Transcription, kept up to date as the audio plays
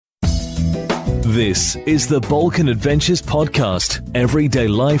This is the Balkan Adventures Podcast, everyday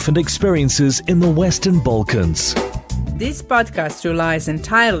life and experiences in the Western Balkans. This podcast relies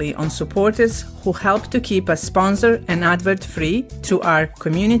entirely on supporters who help to keep us sponsor and advert free through our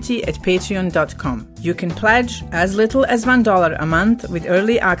community at patreon.com. You can pledge as little as $1 a month with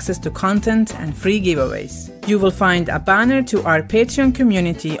early access to content and free giveaways. You will find a banner to our Patreon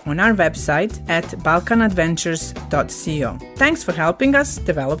community on our website at balkanadventures.co. Thanks for helping us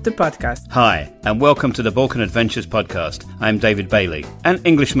develop the podcast. Hi, and welcome to the Balkan Adventures Podcast. I'm David Bailey, an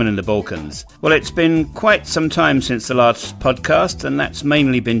Englishman in the Balkans. Well, it's been quite some time since the last podcast, and that's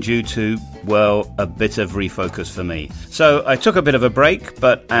mainly been due to, well, a bit of refocus for me. So I took a bit of a break,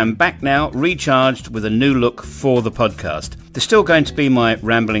 but am back now, recharged with a new look for the podcast. There's still going to be my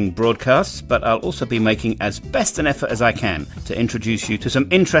rambling broadcasts, but I'll also be making as best an effort as I can to introduce you to some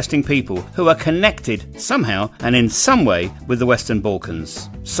interesting people who are connected somehow and in some way with the Western Balkans.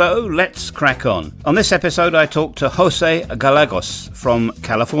 So let's crack on. On this episode I talked to Jose Gallegos from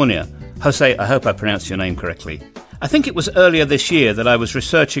California. Jose, I hope I pronounced your name correctly. I think it was earlier this year that I was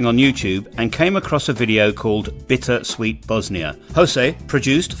researching on YouTube and came across a video called Bittersweet Bosnia. Jose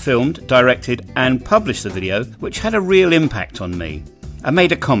produced, filmed, directed and published the video, which had a real impact on me. I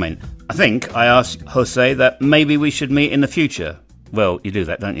made a comment. I think I asked Jose that maybe we should meet in the future. Well, you do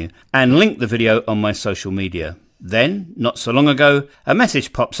that, don't you? And linked the video on my social media. Then, not so long ago, a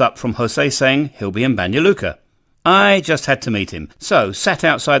message pops up from Jose saying he'll be in Banja Luka. I just had to meet him, so sat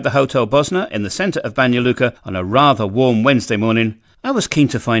outside the Hotel Bosna in the centre of Banja Luka on a rather warm Wednesday morning. I was keen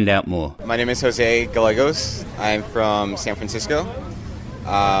to find out more. My name is Jose Gallegos. I'm from San Francisco.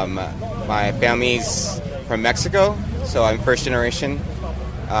 My family's from Mexico, so I'm first generation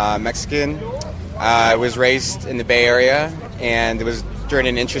Mexican. I was raised in the Bay Area, and it was during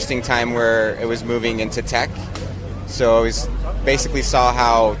an interesting time where it was moving into tech. So I basically saw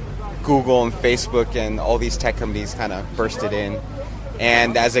how Google and Facebook and all these tech companies kind of bursted in.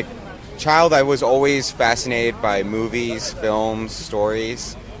 And as a child, I was always fascinated by movies, films,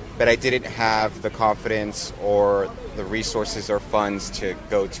 stories, but I didn't have the confidence or the resources or funds to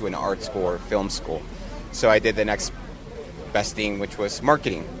go to an art school or film school. So I did the next best thing, which was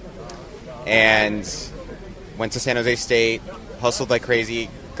marketing. And went to San Jose State, hustled like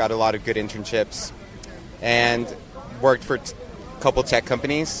crazy, got a lot of good internships, and worked for a couple tech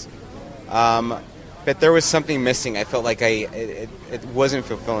companies. But there was something missing. I felt like it wasn't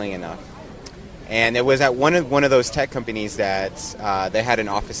fulfilling enough. And it was at one of those tech companies that they had an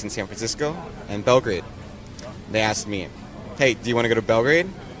office in San Francisco and Belgrade. They asked me, "Hey, do you want to go to Belgrade?"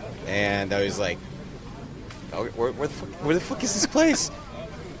 And I was like, where the fuck is this place?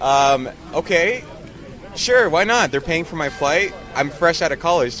 Okay, sure, why not? They're paying for my flight. I'm fresh out of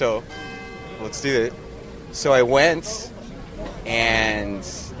college, so let's do it. So I went, and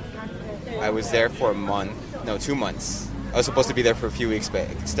I was there for 2 months. I was supposed to be there for a few weeks, but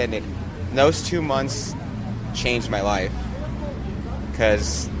extended. And those 2 months changed my life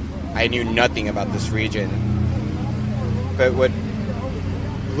because I knew nothing about this region. But what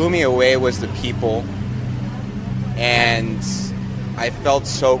blew me away was the people, and I felt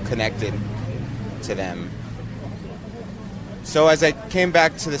so connected to them. So as I came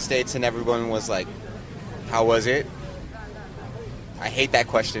back to the States and everyone was like, "How was it?" I hate that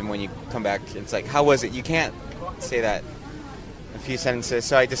question when you come back. It's like, how was it? You can't say that in a few sentences.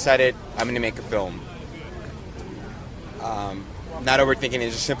 So I decided I'm going to make a film. Not overthinking it,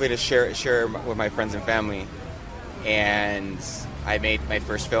 just simply to share with my friends and family. And I made my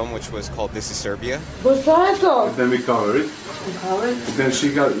first film, which was called This Is Serbia. And then we cover it. Then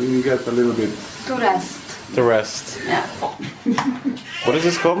you got a little bit. The rest. The rest. Yeah. What is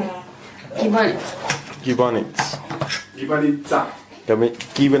this called? Gibanit. Gibanica.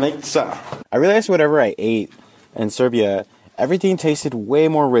 I realized whatever I ate in Serbia, everything tasted way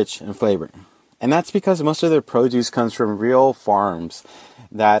more rich in flavor. And that's because most of their produce comes from real farms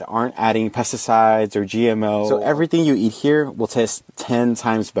that aren't adding pesticides or GMO. So everything you eat here will taste 10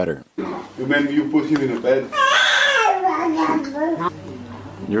 times better. And then you put him in a bed.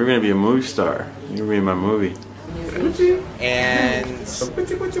 You're going to be a movie star. You're going to be in my movie. And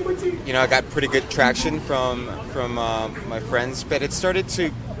I got pretty good traction from my friends, but it started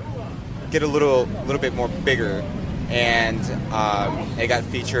to get a little bit more bigger, and it got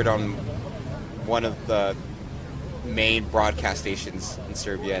featured on one of the main broadcast stations in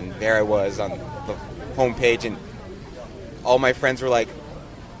Serbia, and there I was on the homepage, and all my friends were like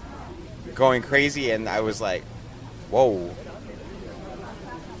going crazy, and I was like, whoa.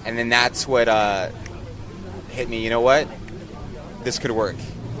 And then that's what hit me, you know what? This could work.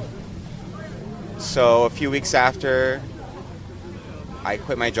 So a few weeks after, I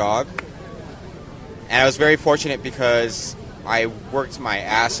quit my job And I was very fortunate because I worked my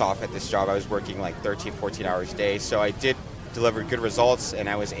ass off at this job. I was working like 13, 14 hours a day. So I did deliver good results, and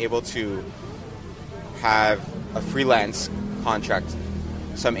I was able to have a freelance contract.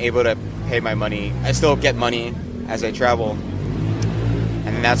 So I'm able to pay my money. I still get money as I travel.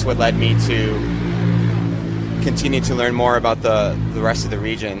 And that's what led me to continue to learn more about the rest of the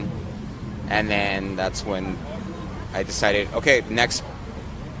region. And then that's when I decided, okay, next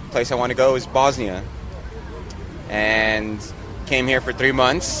place I want to go is Bosnia. And came here for 3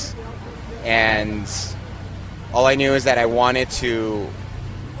 months, and all I knew is that I wanted to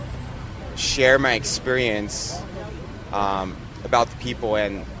share my experience about the people.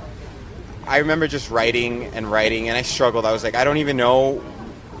 And I remember just writing, and I struggled. I was like, I don't even know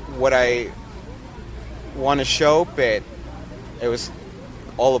what I want to show, but it was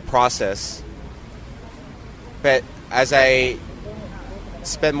all a process. But as I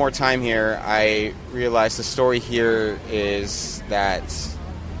spent more time here, I realized the story here is that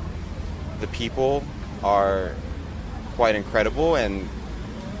the people are quite incredible and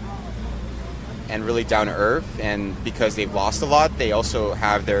really down to earth, and because they've lost a lot, they also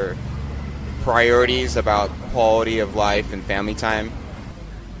have their priorities about quality of life and family time.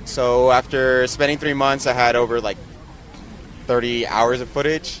 So after spending 3 months, I had over like 30 hours of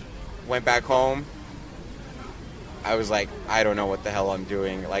footage. Went back home. I was like, I don't know what the hell I'm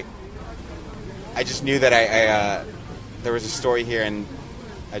doing. Like, I just knew that I there was a story here, and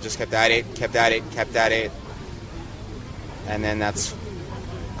I just kept at it. And then that's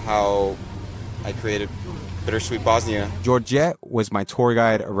how I created Bittersweet Bosnia. Georgette was my tour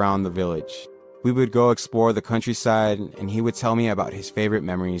guide around the village. We would go explore the countryside, and he would tell me about his favorite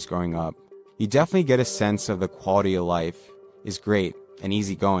memories growing up. You definitely get a sense of the quality of life is great and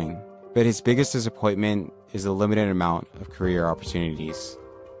easygoing, but his biggest disappointment is the limited amount of career opportunities.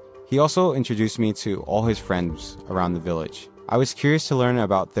 He also introduced me to all his friends around the village. I was curious to learn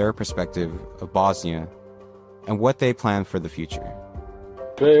about their perspective of Bosnia and what they plan for the future.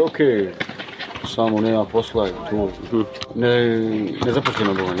 Okay. Samo nema posla,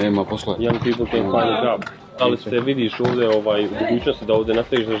 nezaposleno bilo, nema posla. Young people can't find a job. Da li se vidiš ovdje u budućnosti da ovdje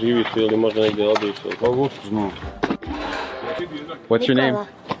nastaviš da živiš ili možda negdje odiš? What's your name?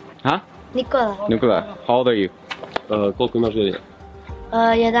 Huh? Nikola. How old are you? Koliko imaš godina?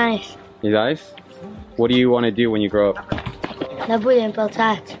 11. 11? What do you want to do when you grow up? Da budem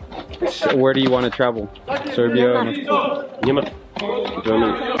policajac. Where do you want to travel? Serbia? Njemačka.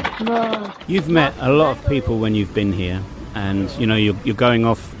 You've met a lot of people when you've been here, and you know you're going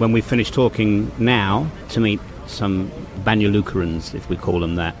off when we finish talking now to meet some Banja Lukarans, if we call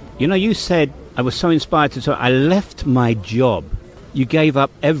them that. You know, you said, I was so inspired to talk, I left my job. You gave up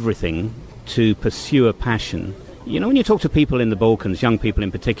everything to pursue a passion. You know, when you talk to people in the Balkans, young people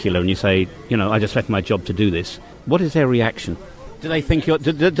in particular, and you say, you know, I just left my job to do this, what is their reaction? Do they think you're?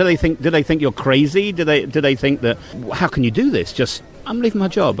 Do they think you're crazy? Do they think that? How can you do this? Just, I'm leaving my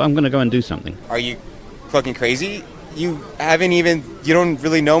job. I'm going to go and do something. Are you fucking crazy? You don't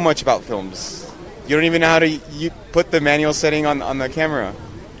really know much about films. You don't even know how to put the manual setting on the camera.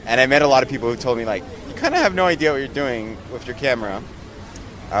 And I met a lot of people who told me, like, you kind of have no idea what you're doing with your camera.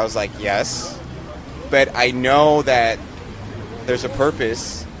 I was like, yes, but I know that there's a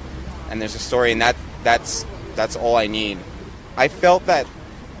purpose and there's a story, and that's all I need. I felt that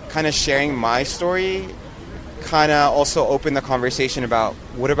kind of sharing my story kind of also opened the conversation about,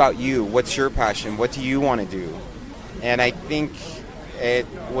 what about you? What's your passion? What do you want to do? And I think it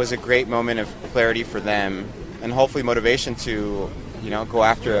was a great moment of clarity for them, and hopefully motivation to, you know, go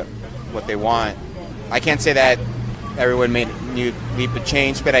after what they want. I can't say that everyone made a new leap of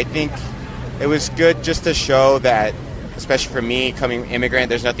change, but I think it was good just to show that, especially for me, coming immigrant,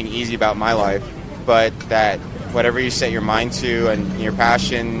 there's nothing easy about my life, but that whatever you set your mind to and your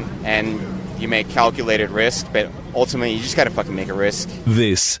passion, and you make calculated risk, but ultimately you just got to fucking make a risk.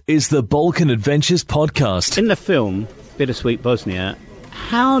 This is the Balkan Adventures podcast. In the film Bittersweet Bosnia,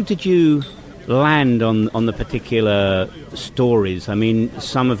 how did you land on the particular stories? I mean,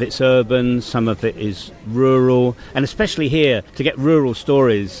 some of it's urban, some of it is rural, and especially here, to get rural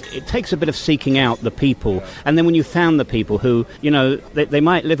stories, it takes a bit of seeking out the people. And then when you found the people who, you know, they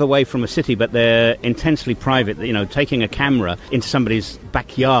might live away from a city, but they're intensely private, you know, taking a camera into somebody's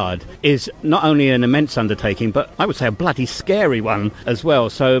backyard is not only an immense undertaking, but I would say a bloody scary one as well.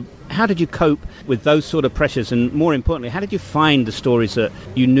 So how did you cope with those sort of pressures, and more importantly, how did you find the stories that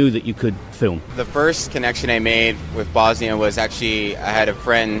you knew that you could film? The first connection I made with Bosnia was actually, I had a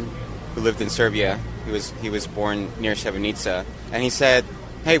friend who lived in Serbia. He was born near Srebrenica, and he said,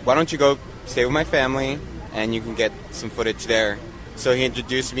 hey, why don't you go stay with my family and you can get some footage there. So he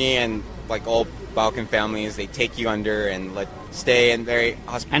introduced me, and like all Balkan families, they take you under and stay and very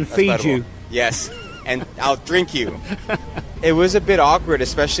hospitable. And feed you. Yes, and I'll drink you. It was a bit awkward,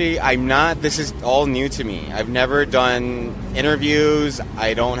 especially this is all new to me. I've never done interviews.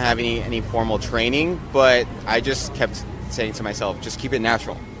 I don't have any formal training, but I just kept saying to myself, just keep it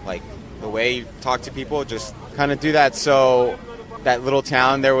natural. Like the way you talk to people, just kind of do that. So that little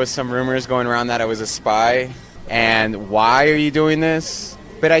town, there was some rumors going around that I was a spy. And why are you doing this?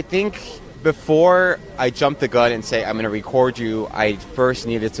 But I think before I jumped the gun and say, I'm going to record you, I first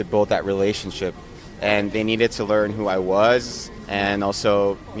needed to build that relationship. And they needed to learn who I was and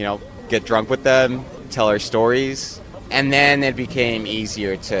also, get drunk with them, tell our stories. And then it became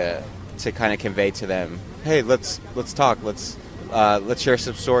easier to kind of convey to them, hey, let's talk, let's share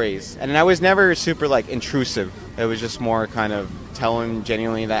some stories. And I was never super intrusive. It was just more kind of telling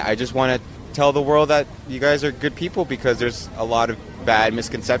genuinely that I just want to tell the world that you guys are good people, because there's a lot of bad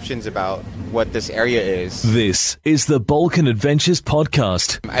misconceptions about what this area is. This is the Balkan Adventures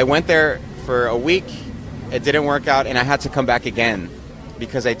podcast. I went there for a week. It didn't work out, and I had to come back again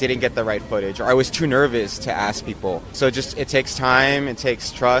because I didn't get the right footage, or I was too nervous to ask people. So it takes time, it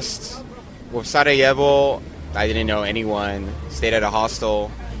takes trust. With Sarajevo, I didn't know anyone, stayed at a hostel.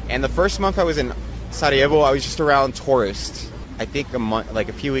 And the first month I was in Sarajevo, I was just around tourists. I think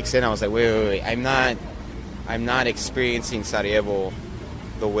a few weeks in, I was like, wait, I'm not experiencing Sarajevo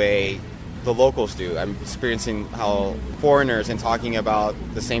the way the locals do. I'm experiencing how foreigners and talking about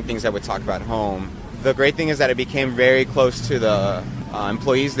the same things I would talk about home. The great thing is that I became very close to the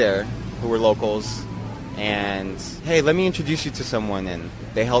employees there who were locals. And, hey, let me introduce you to someone. And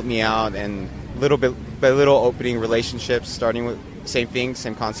they helped me out, and little by little opening relationships, starting with same thing,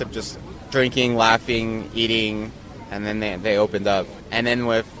 same concept, just drinking, laughing, eating. And then they opened up. And then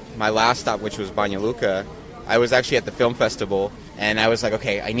with my last stop, which was Banja Luka, I was actually at the film festival, and I was like,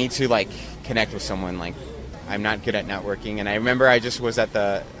 okay, I need to connect with someone. I'm not good at networking. And I remember I just was at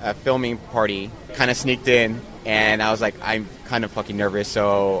the filming party, kind of sneaked in, and I was like, I'm kind of fucking nervous.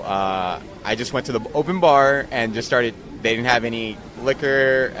 So I just went to the open bar and just started. They didn't have any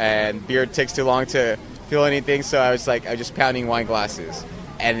liquor, and beer takes too long to fill anything. So I was just pounding wine glasses.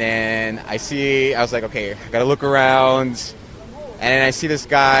 And then I was like, okay, I gotta look around. And then I see this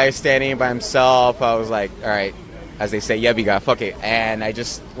guy standing by himself. I was like, all right, as they say, yebiga, fuck it. And I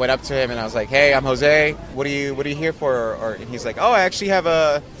just went up to him and I was like, hey, I'm Jose. What are you here for? And he's like, oh, I actually have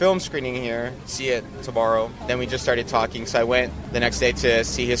a film screening here. See it tomorrow. Then we just started talking. So I went the next day to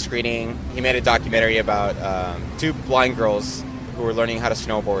see his screening. He made a documentary about two blind girls who were learning how to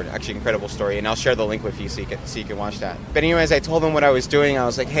snowboard. Actually, incredible story, and I'll share the link with you so you can watch that. But anyways, I told him what I was doing. I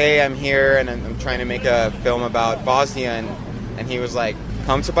was like, hey, I'm here, and I'm trying to make a film about Bosnia, and he was like,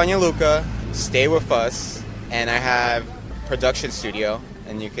 come to Banja Luka, stay with us, and I have production studio,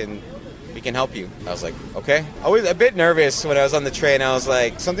 and we can help you. I was like, okay. I was a bit nervous when I was on the train. I was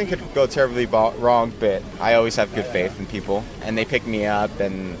like, something could go terribly wrong, but I always have good faith in people. And they picked me up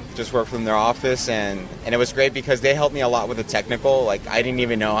and just worked from their office. And it was great because they helped me a lot with the technical. I didn't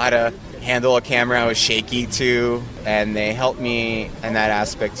even know how to handle a camera. I was shaky too. And they helped me in that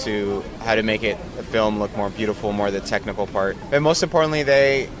aspect to how to make a film look more beautiful, more the technical part. But most importantly,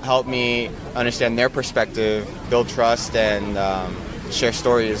 they helped me understand their perspective, build trust, and share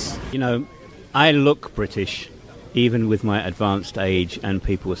stories. I look British, even with my advanced age, and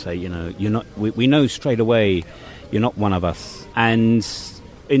people will say, you're not. We know straight away, you're not one of us. And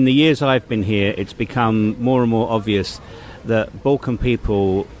in the years I've been here, it's become more and more obvious that Balkan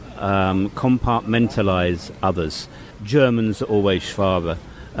people compartmentalize others. Germans are always Schwabe.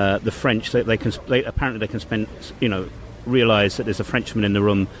 The French, they can spend, realize that there's a Frenchman in the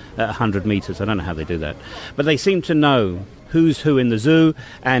room at 100 meters. I don't know how they do that, but they seem to know who's who in the zoo,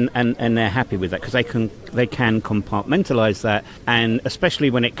 and they're happy with that because they can compartmentalize that. And especially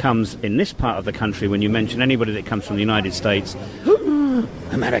when it comes in this part of the country, when you mention anybody that comes from the United States,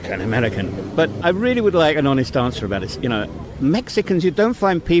 American. But I really would like an honest answer about this. Mexicans, you don't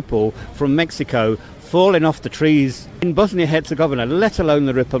find people from Mexico falling off the trees in Bosnia and Herzegovina, let alone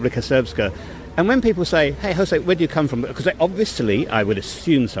the Republika Srpska. And when people say, hey, Jose, where do you come from? Because obviously, I would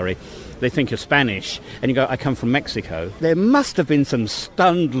assume, they think you're Spanish, and you go, I come from Mexico. There must have been some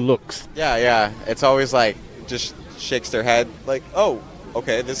stunned looks. Yeah. It's always just shakes their head, oh,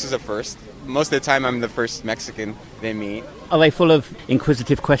 okay, this is a first. Most of the time, I'm the first Mexican they meet. Are they full of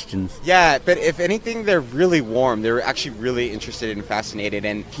inquisitive questions? Yeah, but if anything, they're really warm. They're actually really interested and fascinated.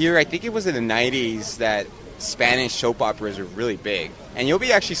 And here, I think it was in the 90s that Spanish soap operas were really big. And you'll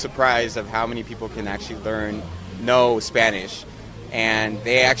be actually surprised of how many people can actually know Spanish. and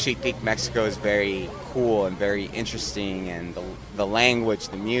they actually think Mexico is very cool and very interesting, and the language,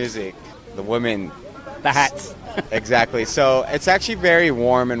 the music, the women, the hats. Exactly. So it's actually very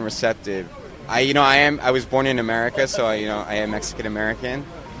warm and receptive. I was born in America, so I am Mexican American.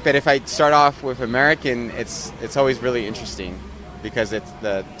 But if I start off with American, it's always really interesting because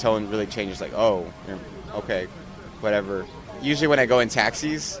the tone really changes. Like, oh, okay, whatever. Usually when I go in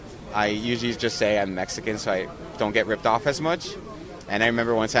taxis, I usually just say I'm Mexican so I don't get ripped off as much. And I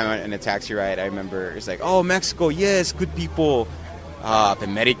remember one time in a taxi ride, I remember it's like, oh, Mexico, yes, good people.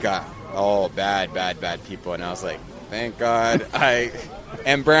 America, oh, bad people. And I was like, thank God I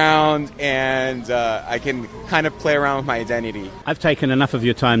am brown and I can kind of play around with my identity. I've taken enough of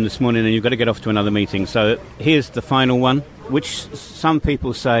your time this morning and you've got to get off to another meeting. So here's the final one, which some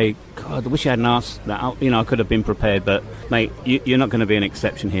people say, God, I wish I hadn't asked that. I could have been prepared, but mate, you're not going to be an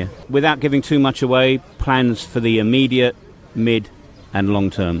exception here. Without giving too much away, plans for the immediate, mid and long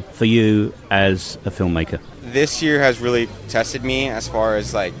term for you as a filmmaker? This year has really tested me as far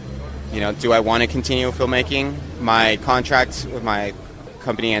as do I want to continue filmmaking? My contract with my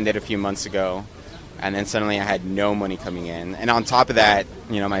company ended a few months ago, and then suddenly I had no money coming in. And on top of that,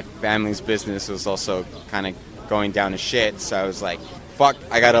 my family's business was also kind of going down to shit. So I was like, fuck,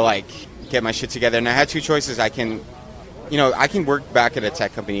 I gotta get my shit together. And I had two choices. I can work back at a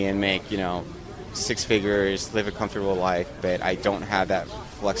tech company and make, 6 figures, live a comfortable life, but I don't have that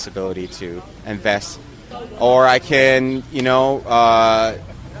flexibility to invest. Or I can,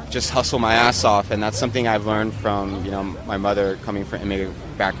 just hustle my ass off, and that's something I've learned from, my mother coming from immigrant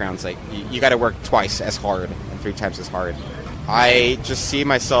backgrounds. Like, you got to work twice as hard and 3 times as hard. I just see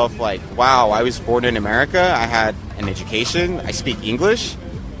myself like, wow, I was born in America, I had an education, I speak English,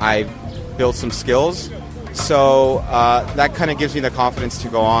 I built some skills, so that kind of gives me the confidence to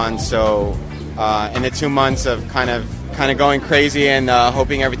go on. So in the 2 months of kind of going crazy and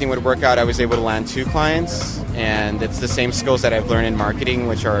hoping everything would work out, I was able to land 2 clients, and it's the same skills that I've learned in marketing,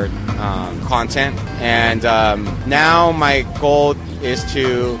 which are content. And now my goal is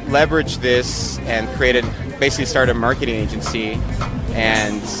to leverage this and basically start a marketing agency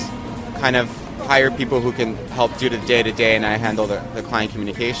and kind of hire people who can help do the day-to-day, and I handle the client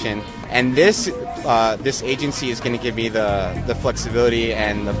communication. And this agency is going to give me the flexibility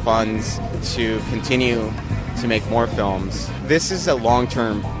and the funds to continue to make more films. This is a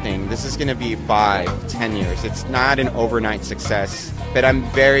long-term thing. This is going to be 5-10 years. It's not an overnight success, but I'm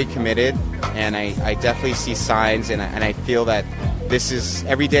very committed, and I definitely see signs, and I feel that this is,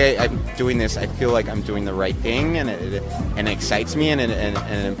 every day I'm doing this, I feel like I'm doing the right thing, and it excites me, and it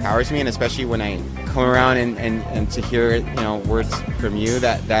empowers me, and especially when I come around and to hear words from you,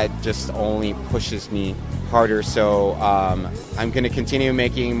 that just only pushes me harder. So I'm going to continue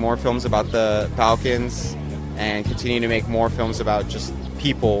making more films about the Balkans and continue to make more films about just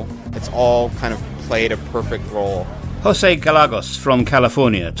people. It's all kind of played a perfect role. Jose Gallegos from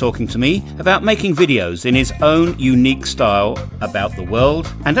California talking to me about making videos in his own unique style about the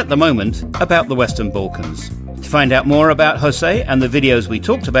world and, at the moment, about the Western Balkans. To find out more about Jose and the videos we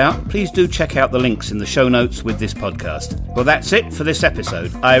talked about, please do check out the links in the show notes with this podcast. Well, that's it for this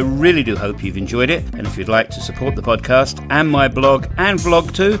episode. I really do hope you've enjoyed it, and if you'd like to support the podcast and my blog and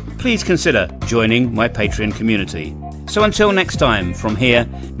vlog too, please consider joining my Patreon community. So until next time, from here,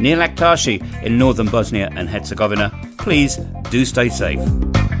 near Laktashi in northern Bosnia and Herzegovina, please do stay safe.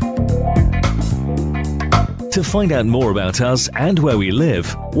 To find out more about us and where we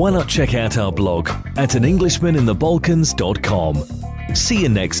live, why not check out our blog at anenglishmaninthebalkans.com. See you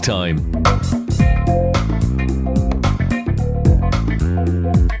next time.